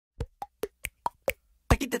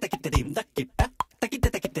da kita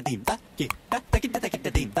takita takita dim da kita takita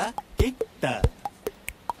takita dim da kita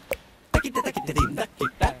takita takita dim da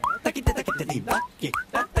kita takita takita dim da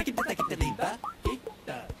kita takita takita dim da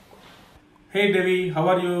kita. Hey Devi, how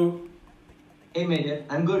are you? Hey Major,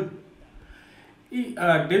 I'm good.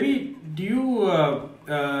 Devi, do you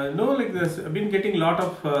know, like this? I've been getting a lot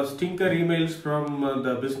of stinker emails from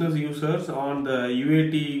the business users on the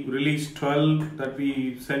UAT release 12 that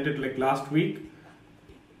we sent it like last week.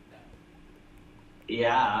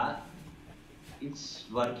 Yeah, it's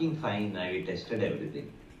working fine. I tested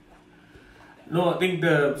everything. No, I think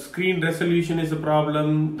the screen resolution is a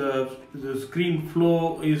problem. The screen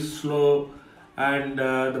flow is slow, and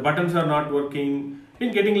the buttons are not working.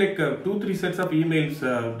 Been getting like 2-3 sets of emails,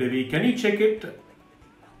 Devi. Can you check it?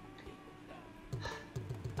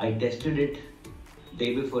 I tested it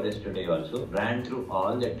day before yesterday also, ran through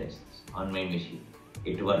all the tests on my machine.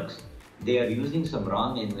 It works. They are using some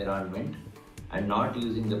wrong environment and not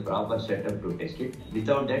using the proper setup to test it.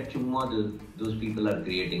 Without that, those people are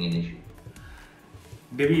creating an issue.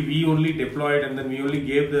 Devi, we only deployed and then we only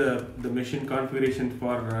gave the machine configuration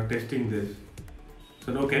for testing this.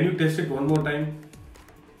 So now can you test it one more time?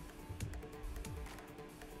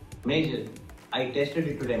 Major, I tested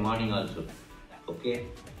it today morning also. Okay,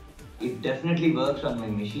 it definitely works on my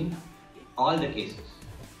machine, all the cases.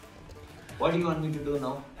 What do you want me to do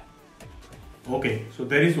now? Okay, so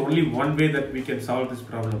there is only one way that we can solve this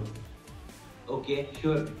problem. Okay,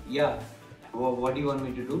 sure, yeah. What do you want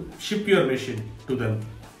me to do? Ship your machine to them.